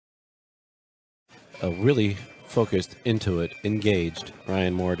a really focused, into it, engaged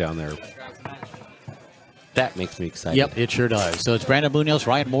Ryan Moore down there. That makes me excited. Yep, it sure does. So it's Brandon Munoz,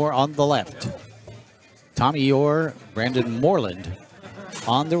 Ryan Moore on the left. Tommy Yore, Brandon Moreland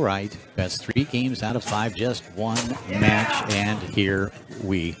on the right. Best 3 games out of 5, just 1 match, and here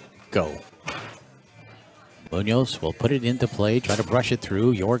we go. Munoz will put it into play, try to brush it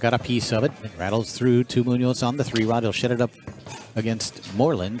through. Yore got a piece of it. It rattles through to Munoz on the 3-rod. He'll shut it up against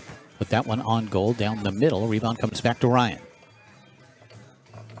Moreland. Put that one on goal down the middle. Rebound comes back to Ryan.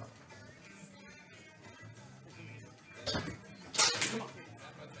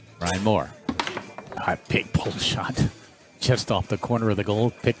 Ryan Moore. A big pull shot just off the corner of the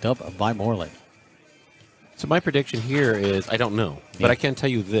goal, picked up by Moreland. So my prediction here is, I don't know, but I can tell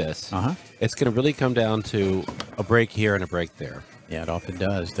you this. It's going to really come down to a break here and a break there. Yeah, it often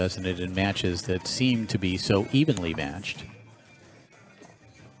does, doesn't it, in matches that seem to be so evenly matched.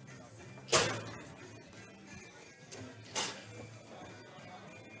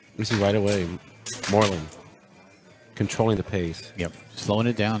 You see right away, Moreland controlling the pace. Yep, slowing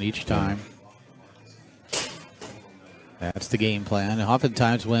it down each time. That's the game plan.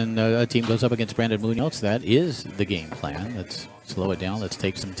 Oftentimes when a team goes up against Brandon Munoz, that is the game plan. Let's slow it down. Let's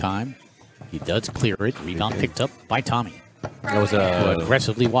take some time. He does clear it. Rebound picked up by Tommy. That was a who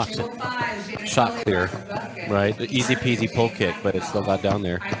aggressively walks it. Shot clear, right? The easy peasy pull kick, but it still got down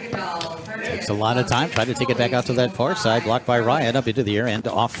there. Takes a lot of time. Tried to take it back out to that far side. Blocked by Ryan up into the air and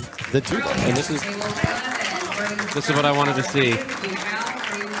off the 2. And this is what I wanted to see.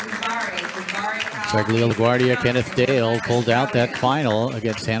 Leo LaGuardia, Kenneth Dale pulled out that final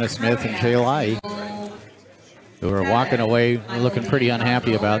against Hannah Smith and Jay Lai, who are walking away looking pretty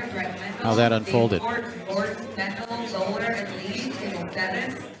unhappy about how that unfolded.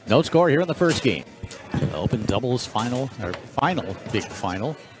 No score here in the first game. The open doubles final, or final big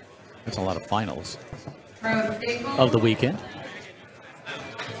final. That's a lot of finals of the weekend.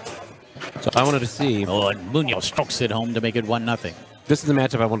 So I wanted to see. Oh, and Munoz strokes it home to make it 1-0. This is the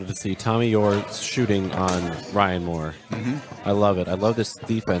matchup I wanted to see. Tommy Yore shooting on Ryan Moore. I love it. I love this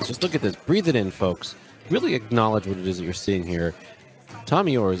defense. Just look at this. Breathe it in, folks. Really acknowledge what it is that you're seeing here.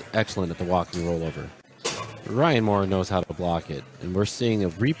 Tommy Yore is excellent at the walking rollover. Ryan Moore knows how to block it. And we're seeing a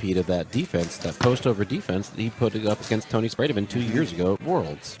repeat of that defense, that post-over defense that he put up against Tony Sprademan 2 years ago at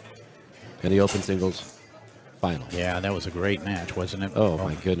Worlds. And the open singles final. Yeah, that was a great match, wasn't it? Oh,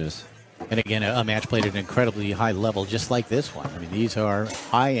 my goodness. And again, a match played at an incredibly high level, just like this one. I mean, these are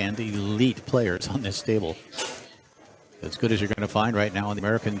high-end elite players on this table. As good as you're going to find right now on the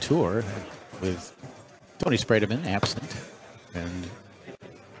American Tour, with Tony Sprademan absent. And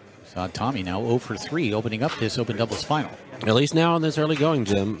saw Tommy now 0 for 3, opening up this open doubles final. At least now in this early going,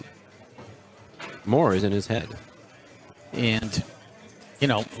 Jim, Moore is in his head. And you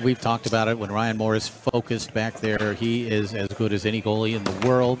know, we've talked about it. When Ryan Moore is focused back there, he is as good as any goalie in the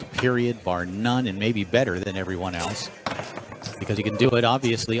world, period, bar none, and maybe better than everyone else. Because he can do it,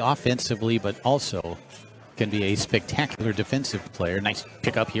 obviously, offensively, but also can be a spectacular defensive player. Nice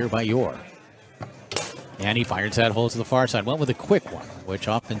pickup here by Yore. And he fires that hole to the far side. Went with a quick one, which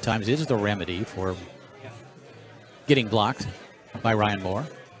oftentimes is the remedy for getting blocked by Ryan Moore.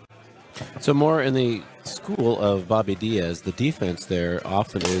 So more in the school of Bobby Diaz, the defense there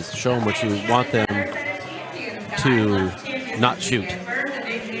often is show them what you want them to not shoot,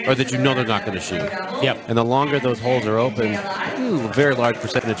 or that you know they're not going to shoot. Yep. And the longer those holes are open, a very large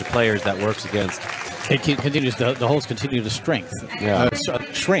percentage of players that works against. It continues. The holes continue to shrink.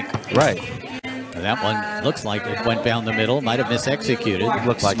 Right. And that one looks like it went down the middle. Might have misexecuted. It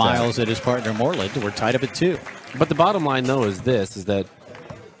looks like Smiles at his partner Moreland. We're tied up at 2. But the bottom line, though, is this: is that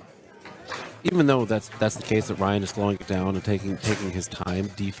even though that's the case, that Ryan is slowing it down and taking his time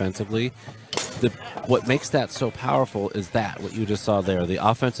defensively, what makes that so powerful is that what you just saw there, the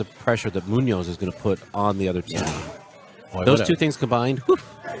offensive pressure that Munoz is going to put on the other team. Boy, those two things combined, whew,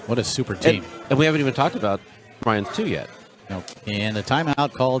 what a super team. And we haven't even talked about Ryan's 2 yet. Nope. And a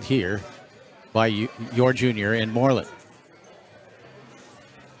timeout called here by Yore Jr. and Moreland.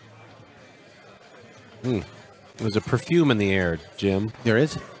 There's a perfume in the air, Jim. There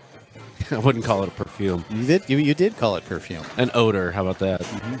is? I wouldn't call it a perfume. You did call it perfume. An odor, how about that?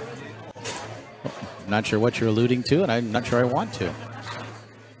 I'm not sure what you're alluding to, and I'm not sure I want to.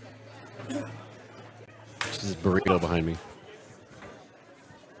 This is burrito behind me.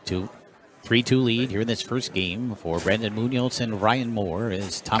 3-2 lead here in this first game for Brandon Munoz and Ryan Moore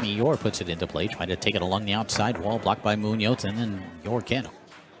as Tommy Yore puts it into play, trying to take it along the outside wall, blocked by Munoz, and then Yore can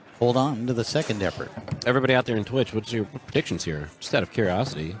hold on to the second effort. Everybody out there in Twitch, what's your predictions here? Just out of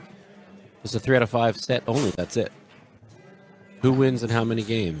curiosity. It's a 3 out of 5 set only. That's it. Who wins and how many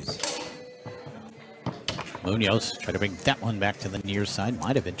games? Munoz try to bring that one back to the near side.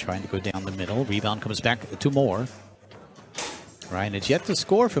 Might have been trying to go down the middle. Rebound comes back to Moore. Ryan has yet to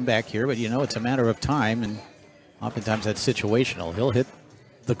score from back here, but you know it's a matter of time, and oftentimes that's situational. He'll hit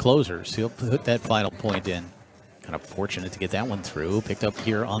the closers. He'll put that final point in. Kind of fortunate to get that one through. Picked up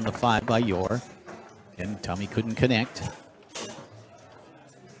here on the 5 by Yore. And Tommy couldn't connect.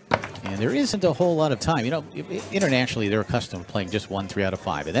 And there isn't a whole lot of time. You know, internationally, they're accustomed to playing just 1 3 out of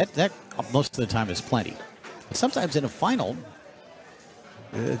 5. And that most of the time is plenty. But sometimes in a final,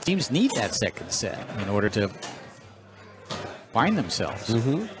 teams need that second set in order to find themselves.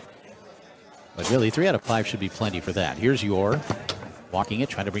 But really, 3 out of 5 should be plenty for that. Here's Yore. Walking it,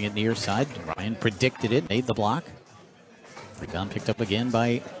 trying to bring it near side. Ryan predicted it, made the block. Rebound picked up again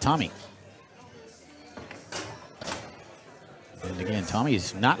by Tommy. And again,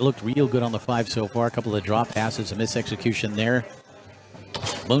 Tommy's not looked real good on the 5 so far. A couple of drop passes, a misexecution there.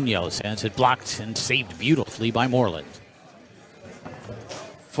 Munoz has it blocked and saved beautifully by Moreland.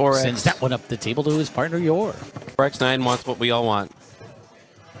 4x. Sends that one up the table to his partner, Yore. 4x9 wants what we all want.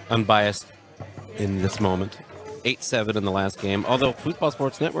 Unbiased in this moment. 8-7 in the last game. Although Foosball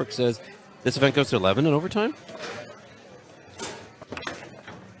Sports Network says this event goes to 11 in overtime.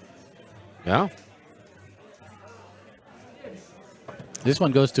 Yeah. This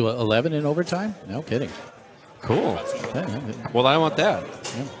one goes to 11 in overtime? No kidding. Cool. Yeah. Well, I want that.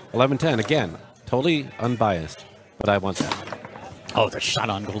 11-10 again. Totally unbiased, but I want that. Oh, the shot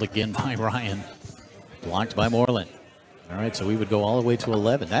on goal again by Ryan. Blocked by Moreland. All right, so we would go all the way to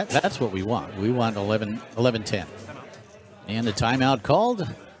 11. That's what we want. We want 11-10. And the timeout called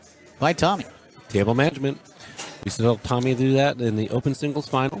by Tommy. Table management. We still Tommy do that in the open singles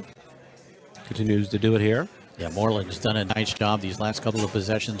final. Continues to do it here. Yeah, Moreland has done a nice job these last couple of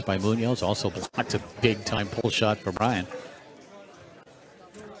possessions by Munoz. Also blocked a big-time pull shot from Ryan.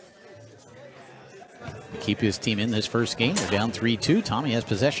 Keep his team in this first game. They're down 3-2. Tommy has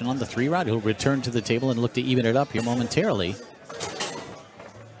possession on the 3-rod. He'll return to the table and look to even it up here momentarily.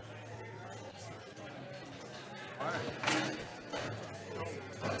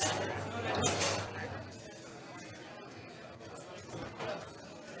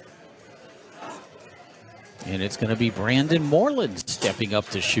 And it's going to be Brandon Moreland stepping up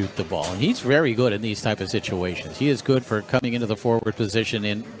to shoot the ball. And he's very good in these type of situations. He is good for coming into the forward position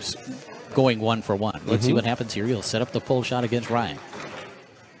and going 1-for-1. Let's see what happens here. He'll set up the pull shot against Ryan.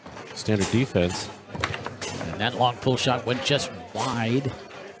 Standard defense. And that long pull shot went just wide.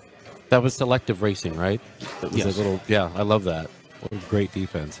 That was selective racing, right? It was Yes. a little, yeah, I love that. What a great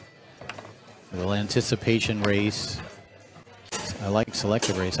defense. A little anticipation race. I like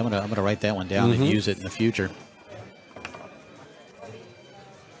selective race. I'm gonna write that one down and use it in the future.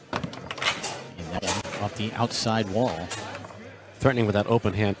 And that one off the outside wall. Threatening with that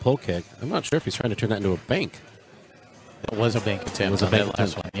open hand pull kick. I'm not sure if he's trying to turn that into a bank. That was a bank attempt. It was a on bank that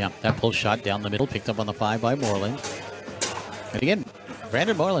last one. Yeah, that pull shot down the middle, picked up on the 5 by Moreland. And again,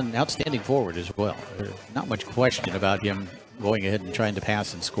 Brandon Moreland, outstanding forward as well. There's not much question about him going ahead and trying to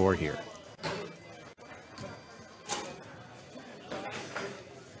pass and score here.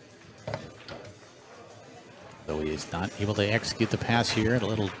 Though he is not able to execute the pass here, a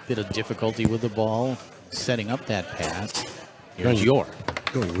little bit of difficulty with the ball, setting up that pass. Here's Yore.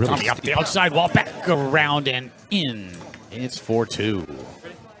 Going really Tommy up the outside wall, back around and in. It's 4-2.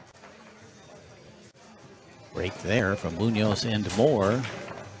 Break there from Munoz and Moore.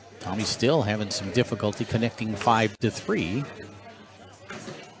 Tommy still having some difficulty connecting 5-3.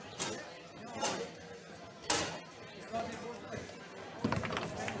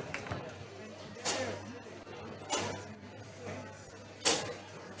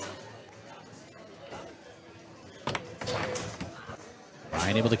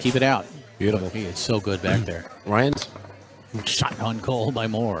 Ryan able to keep it out. beautiful. He is so good back there. Ryan's Shot on goal by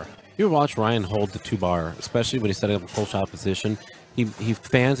Moore. You watch Ryan hold the 2-bar, especially when he's setting up a full shot position. He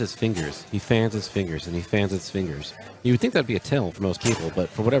fans his fingers. He fans his fingers, and he fans his fingers. You would think that'd be a tell for most people, but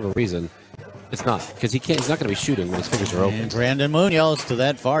for whatever reason, it's not. Because he's not going to be shooting when his fingers are open. And Brandon Munoz to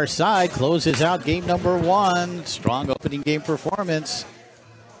that far side closes out game number 1. Strong opening game performance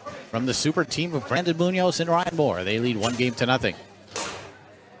from the super team of Brandon Munoz and Ryan Moore. They lead 1-0.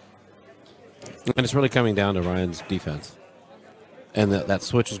 And it's really coming down to Ryan's defense. And that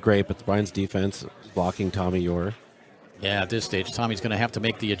switch is great, but Ryan's defense blocking Tommy Yore. Yeah, at this stage, Tommy's going to have to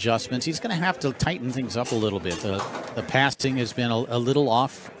make the adjustments. He's going to have to tighten things up a little bit. The passing has been a little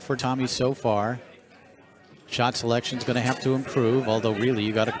off for Tommy so far. Shot selection is going to have to improve, although really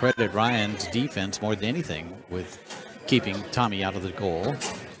you got to credit Ryan's defense more than anything with keeping Tommy out of the goal.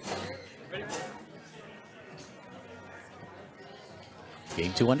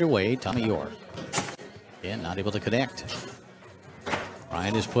 Game 2 underway. Tommy Yore. And not able to connect.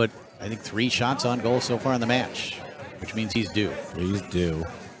 Ryan has put, I think, 3 shots on goal so far in the match, which means he's due. He's due.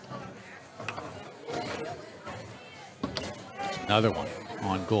 Another one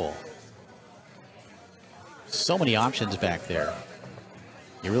on goal. So many options back there.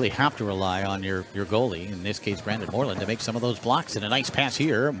 You really have to rely on your goalie, in this case, Brandon Moreland, to make some of those blocks. And a nice pass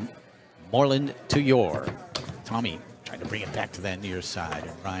here. Moreland to Yore. Tommy trying to bring it back to that near side,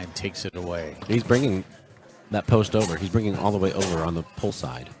 and Ryan takes it away. He's bringing that post over. He's bringing all the way over on the pull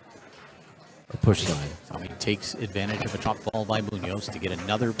side. Or push side. Tommy takes advantage of a drop ball by Munoz to get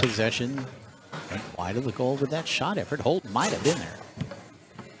another possession. Went wide of the goal with that shot effort. Holt might have been there.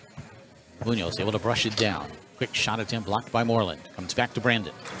 Munoz able to brush it down. Quick shot attempt blocked by Moreland. Comes back to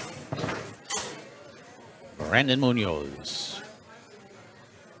Brandon. Brandon Munoz.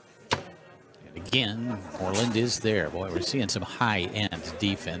 And again, Moreland is there. Boy, we're seeing some high-end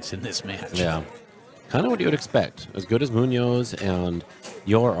defense in this match. Yeah. Kind of what you would expect. As good as Munoz and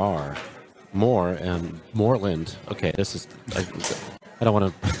Yore are. Moore and Moreland. Okay, this is... I don't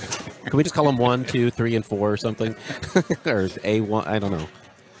want to... Can we just call them 1, 2, 3, and 4 or something? Or A1? I don't know.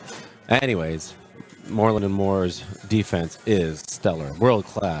 Anyways, Moreland and Moore's defense is stellar. World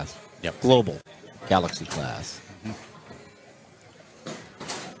class. Yep. Global. Galaxy class.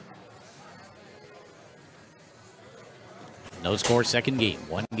 No score, second game.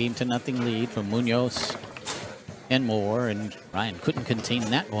 1-0 lead from Munoz and Moore. And Ryan couldn't contain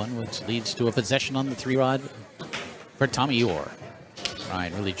that one, which leads to a possession on the 3-rod for Tommy Yore.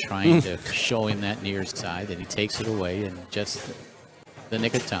 Ryan really trying to show him that near side, and he takes it away in just the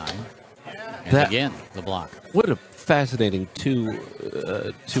nick of time. And again, the block. What a fascinating two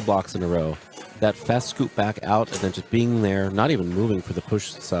blocks in a row. That fast scoop back out and then just being there, not even moving for the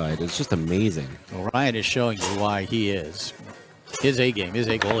push side. It's just amazing. Well, Ryan is showing you why he is. His A game, his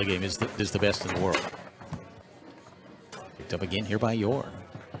A goalie game is the best in the world. Picked up again here by Yore.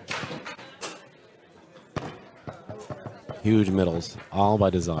 Huge middles, all by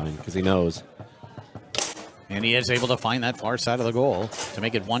design, because he knows. And he is able to find that far side of the goal to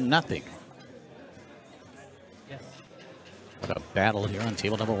make it 1-0. What a battle here on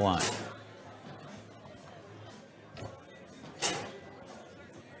table number 1.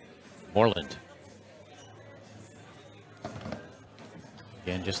 Moreland.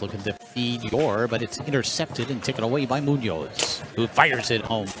 Again, just looking to feed Yore, but it's intercepted and taken away by Munoz, who fires it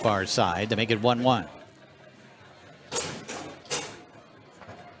home far side to make it 1-1.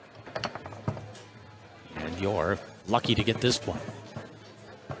 And Yore lucky to get this one.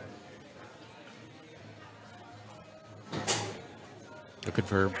 Looking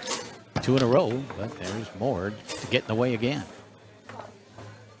for 2 in a row, but there's more to get in the way again.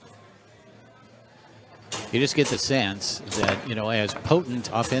 You just get the sense that, you know, as potent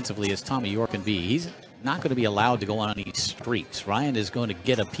offensively as Tommy Yore can be, he's not going to be allowed to go on any streaks. Ryan is going to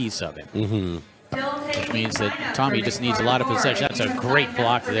get a piece of it. Which means that Tommy just needs a lot of possession. That's a great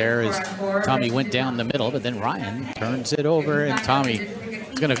block there as Tommy went down the middle, but then Ryan turns it over, and Tommy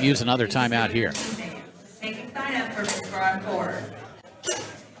is going to use another timeout here.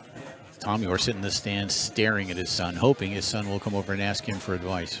 Tommy Yore sitting in the stands staring at his son, hoping his son will come over and ask him for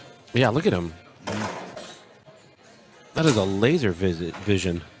advice. Yeah, look at him. That is a laser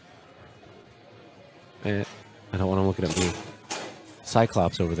vision. I don't want him looking at me.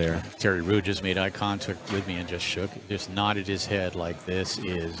 Cyclops over there. Terry Rude just made eye contact with me and just nodded his head like this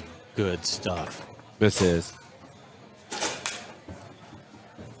is good stuff. This is.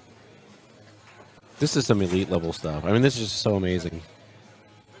 This is some elite level stuff. I mean, this is just so amazing.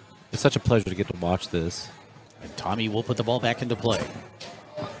 It's such a pleasure to get to watch this. And Tommy will put the ball back into play.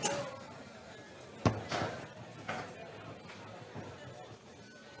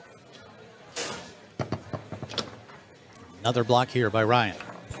 Another block here by Ryan.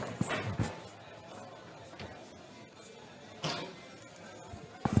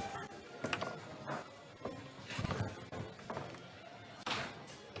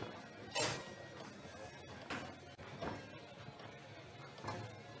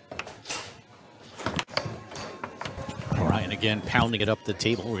 Ryan again pounding it up the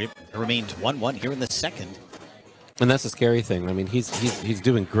table. It remains 1-1 here in the second. And that's the scary thing. I mean, he's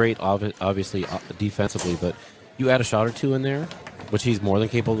doing great, obviously, defensively, but you add a shot or two in there, which he's more than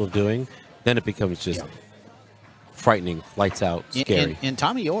capable of doing, then it becomes just frightening, lights out, scary. And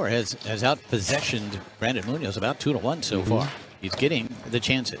Tommy Yore has out-possessioned Brandon Munoz about 2-1 so far. He's getting the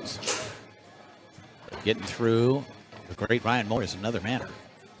chances. Getting through the great Ryan Moore is another matter.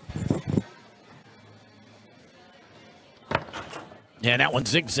 Yeah, that one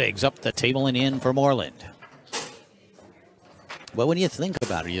zigzags up the table and in for Moreland. Well, when you think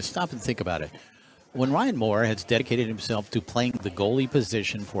about it, you stop and think about it. when Ryan Moore has dedicated himself to playing the goalie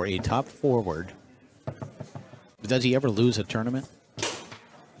position for a top forward, does he ever lose a tournament?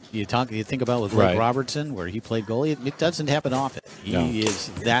 You think about with Blake Robertson, where he played goalie. It doesn't happen often. He is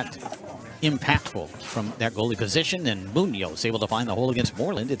that impactful from that goalie position, and Munoz able to find the hole against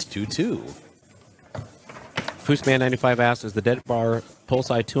Moreland. It's 2-2. Foosman95 asks, is the dead bar pull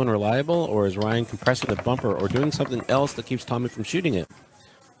side too unreliable, or is Ryan compressing the bumper or doing something else that keeps Tommy from shooting it?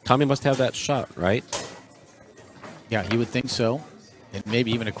 Tommy must have that shot, right? Yeah, he would think so. And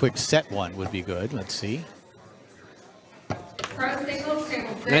maybe even a quick set one would be good. Let's see.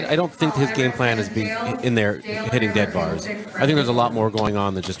 I don't think his game plan is being in there hitting dead bars. I think there's a lot more going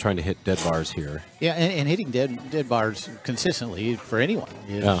on than just trying to hit dead bars here. Yeah, and hitting dead bars consistently for anyone.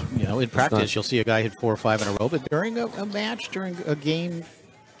 You know, in practice, you'll see a guy hit 4 or 5 in a row, but during a match, during a game,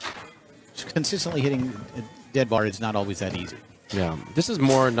 consistently hitting a dead bar is not always that easy. Yeah, this is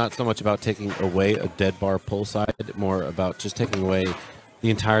more not so much about taking away a dead bar pull side, more about just taking away the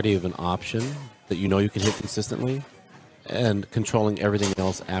entirety of an option that you know you can hit consistently, and controlling everything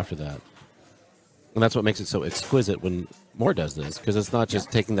else after that. And that's what makes it so exquisite when Moore does this, because it's not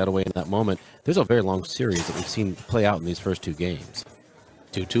just taking that away in that moment. There's a very long series that we've seen play out in these first 2 games.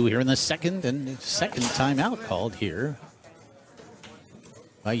 2-2 here in the second, and second timeout called here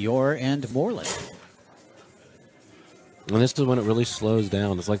by Yore and Moreland. And this is when it really slows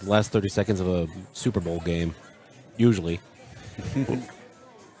down. It's like the last 30 seconds of a Super Bowl game, usually.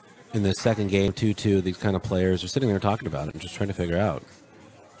 In the second game, 2-2, these kind of players are sitting there talking about it and just trying to figure out.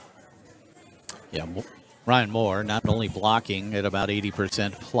 Yeah, Ryan Moore not only blocking at about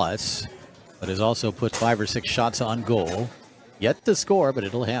 80% plus, but has also put 5 or 6 shots on goal. Yet to score, but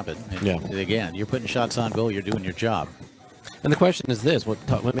it'll happen. And again, you're putting shots on goal, you're doing your job. And the question is this,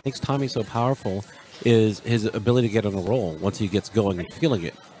 what makes Tommy so powerful is his ability to get on a roll once he gets going and feeling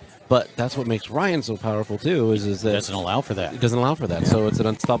it. But that's what makes Ryan so powerful, too, is that it doesn't allow for that. It doesn't allow for that. So it's an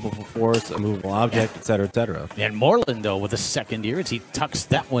unstoppable force, a movable object, et cetera, et cetera. And Moreland, though, with the second year, as he tucks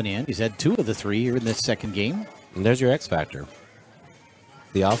that one in. He's had 2 of the 3 here in this second game. And there's your X factor.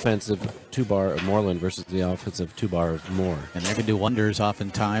 The offensive 2-bar of Moreland versus the offensive 2-bar of Moore. And that can do wonders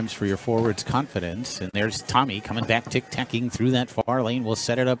oftentimes for your forward's confidence. And there's Tommy coming back, tic-tacking through that far lane. We'll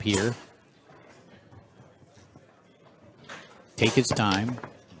set it up here. Take his time.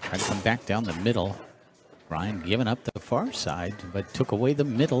 Try to come back down the middle. Ryan giving up the far side, but took away the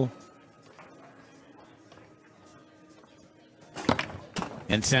middle.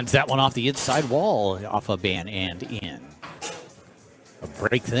 And sends that one off the inside wall, off a ban and in. A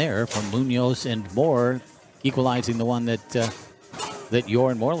break there from Munoz and Moore, equalizing the one that that Yore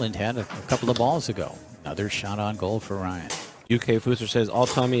and Moreland had a couple of balls ago. Another shot on goal for Ryan. UK Fooster says, all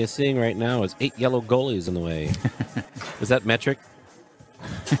Tommy is seeing right now is 8 yellow goalies in the way. Is that metric?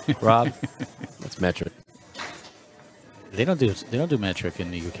 Rob? That's metric. They don't do metric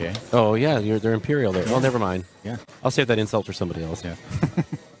in the UK. Oh yeah, they're imperial there. Oh, never mind. Yeah, I'll save that insult for somebody else. Yeah.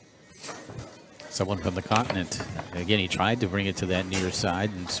 Someone from the continent. Again, he tried to bring it to that near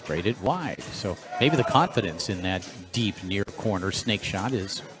side and sprayed it wide. So maybe the confidence in that deep near corner snake shot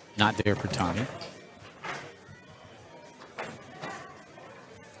is not there for Tommy.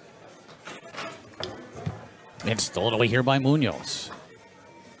 And stolen away here by Munoz.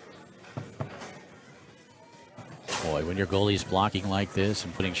 Boy, when your goalie's blocking like this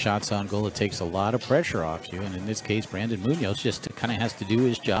and putting shots on goal, it takes a lot of pressure off you. And in this case, Brandon Munoz just kind of has to do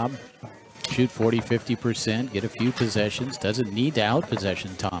his job. Shoot 40, 50%, get a few possessions. Doesn't need to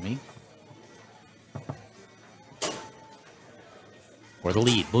out-possession Tommy. For the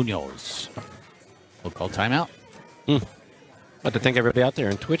lead, Munoz. We'll call timeout. I'd like to thank everybody out there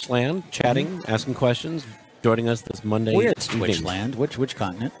in Twitch land, chatting, asking questions, joining us this Monday. Where's Twitch land? Which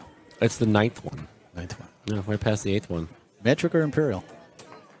continent? It's the 9th one. 9th one. No, we're past the 8th one. Metric or Imperial?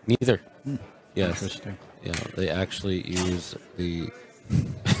 Neither. Yes. Interesting. Yeah, they actually use the...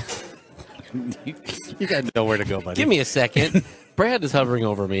 You got to know where to go, buddy. Give me a second. Brad is hovering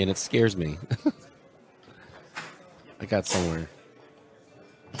over me, and it scares me. I got somewhere.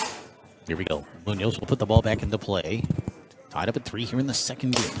 Here we go. Munoz will put the ball back into play. Tied up at 3 here in the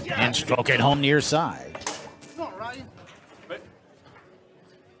second game. And stroke it home near side.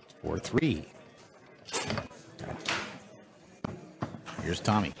 4-3. Here's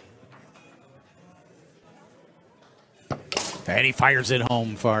Tommy. And he fires it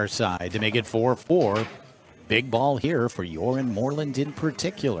home far side to make it 4-4. Big ball here for Yore and Moreland in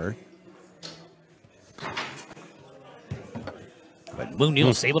particular. But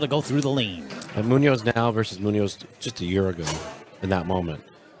Munoz able to go through the lane. And Munoz now versus Munoz just a year ago in that moment.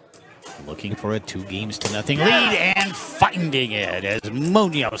 Looking for a 2-0 lead and fire. finding it as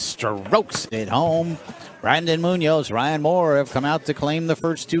Munoz strokes it home. Brandon Munoz, Ryan Moore have come out to claim the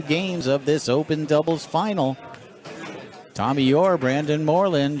first 2 games of this open doubles final. Tommy Yore, Brandon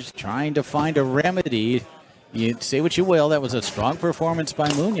Moreland trying to find a remedy. You say what you will, that was a strong performance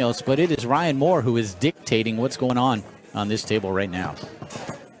by Munoz, but it is Ryan Moore who is dictating what's going on this table right now.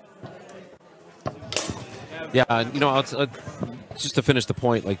 Yeah, you know, just to finish the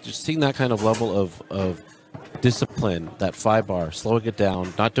point, like just seeing that kind of level of discipline, that 5-bar, slowing it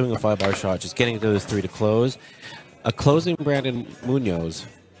down, not doing a 5-bar shot, just getting to those 3 to close. A closing Brandon Munoz.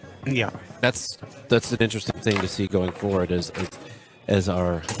 Yeah, that's an interesting thing to see going forward as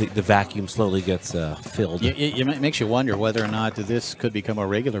the vacuum slowly gets filled. It makes you wonder whether or not this could become a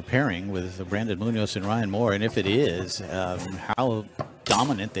regular pairing with Brandon Munoz and Ryan Moore, and if it is, how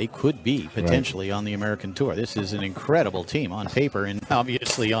dominant they could be potentially on the American Tour. This is an incredible team on paper and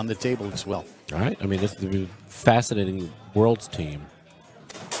obviously on the table as well. All right, I mean, this is a fascinating Worlds team.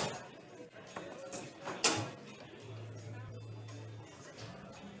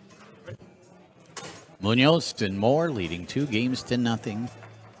 Munoz and Moore leading 2 games to nothing.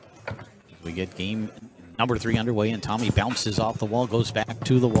 We get game number 3 underway, and Tommy bounces off the wall, goes back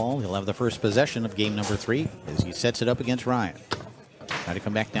to the wall. He'll have the first possession of game number 3 as he sets it up against Ryan. Try to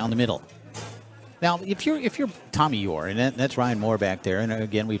come back down the middle. Now, if you're Tommy Yore, and that's Ryan Moore back there, and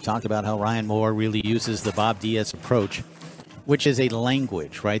again, we've talked about how Ryan Moore really uses the Bob Diaz approach, which is a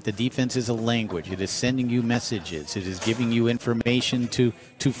language, right? The defense is a language. It is sending you messages. It is giving you information to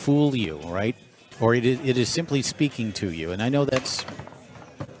fool you, right? Or it is simply speaking to you. And I know that's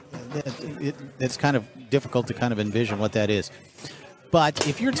kind of difficult to kind of envision what that is. But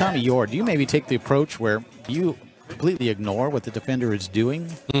if you're Tommy Yore, do you maybe take the approach where you completely ignore what the defender is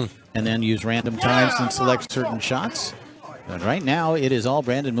doing and then use random times and select certain shots? But right now, it is all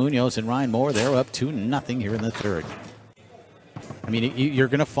Brandon Munoz and Ryan Moore. They're up 2-0 here in the third. I mean, you're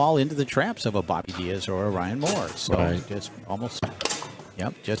going to fall into the traps of a Bobby Diaz or a Ryan Moore. So just almost,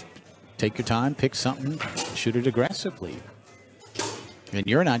 just take your time, pick something, shoot it aggressively. And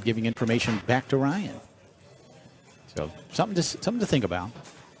you're not giving information back to Ryan. So something to think about.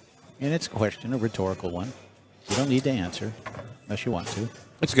 And it's a question, a rhetorical one. You don't need to answer unless you want to.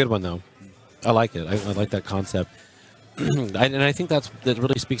 It's a good one, though. I like it. I like that concept. And I think that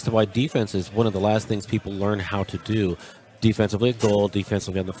really speaks to why defense is one of the last things people learn how to do. Defensively at goal,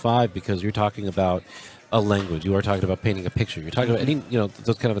 defensively on the 5, because you're talking about a language. You are talking about painting a picture. You're talking about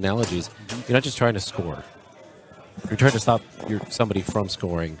those kind of analogies. You're not just trying to score. You're trying to stop somebody from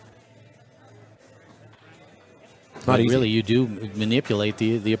scoring. It's not easy. Really, you do manipulate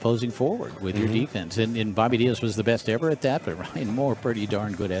the opposing forward with your defense. And Bobby Diaz was the best ever at that, but Ryan Moore pretty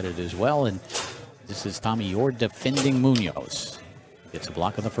darn good at it as well. And this is Tommy Yore defending Munoz. Gets a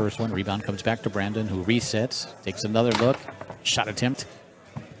block on the first one. Rebound comes back to Brandon, who resets. Takes another look. Shot attempt.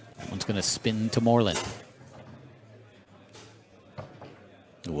 That one's going to spin to Moreland.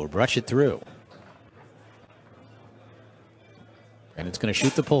 We'll brush it through. And it's going to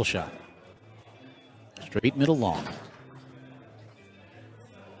shoot the pull shot. Straight middle long.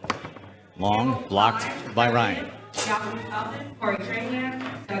 Long, blocked by Ryan.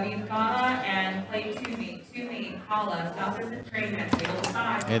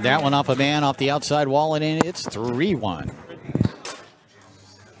 And that one off a man off the outside wall and in. It's 3-1.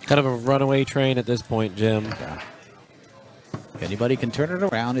 Kind of a runaway train at this point, Jim. Yeah. If anybody can turn it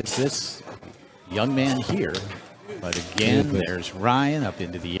around, it's this young man here. But again, there's Ryan up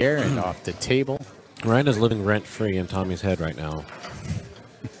into the air and off the table. Ryan is living rent-free in Tommy's head right now.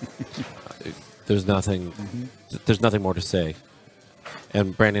 There's nothing. There's nothing more to say.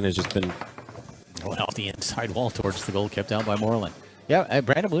 And Brandon has just been going off the inside wall towards the goal, kept out by Moreland. Yeah,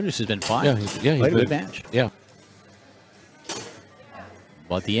 Brandon Munoz has been fine. He's played a good match. Yeah.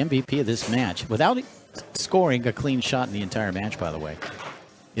 But the MVP of this match, without scoring a clean shot in the entire match, by the way,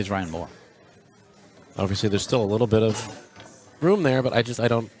 is Ryan Moore. Obviously, there's still a little bit of room there, but I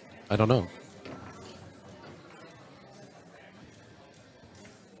don't know.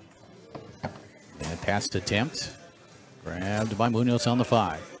 And passed attempt, grabbed by Munoz on the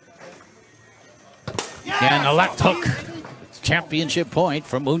 5. And a left hook. Championship point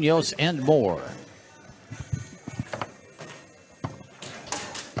from Munoz and Moore.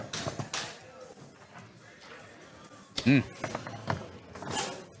 A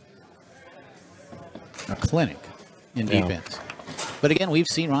clinic in defense. But again, we've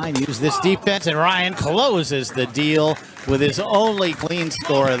seen Ryan use this defense, and Ryan closes the deal with his only clean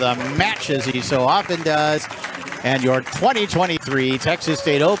score of the match, as he so often does. And your 2023 Texas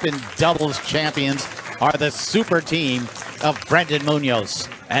State Open doubles champions are the super team of Brandon Munoz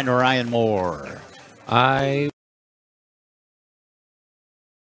and Ryan Moore. I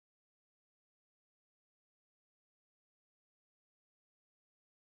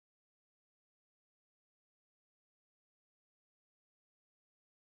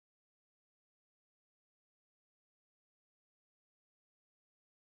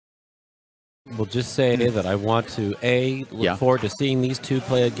will just say that I want to look forward to seeing these two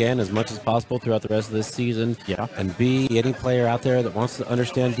play again as much as possible throughout the rest of this season. Yeah. And B, any player out there that wants to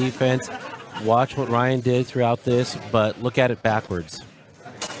understand defense, watch what Ryan did throughout this, but look at it backwards.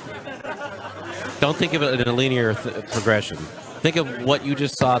 Don't think of it in a linear progression. Think of what you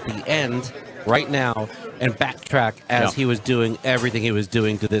just saw at the end right now and backtrack as he was doing everything he was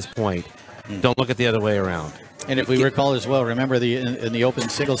doing to this point. Don't look at the other way around. And if we recall as well, remember in the open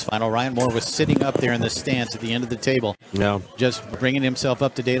singles final, Ryan Moore was sitting up there in the stands at the end of the table, just bringing himself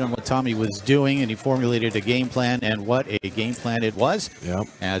up to date on what Tommy was doing, and he formulated a game plan, and what a game plan it was,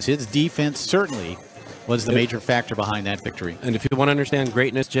 as his defense certainly was the major factor behind that victory. And if you want to understand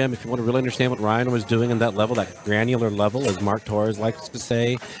greatness, Jim, if you want to really understand what Ryan was doing in that level, that granular level, as Mark Torres likes to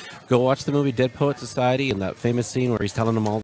say, go watch the movie Dead Poet Society and that famous scene where he's telling them all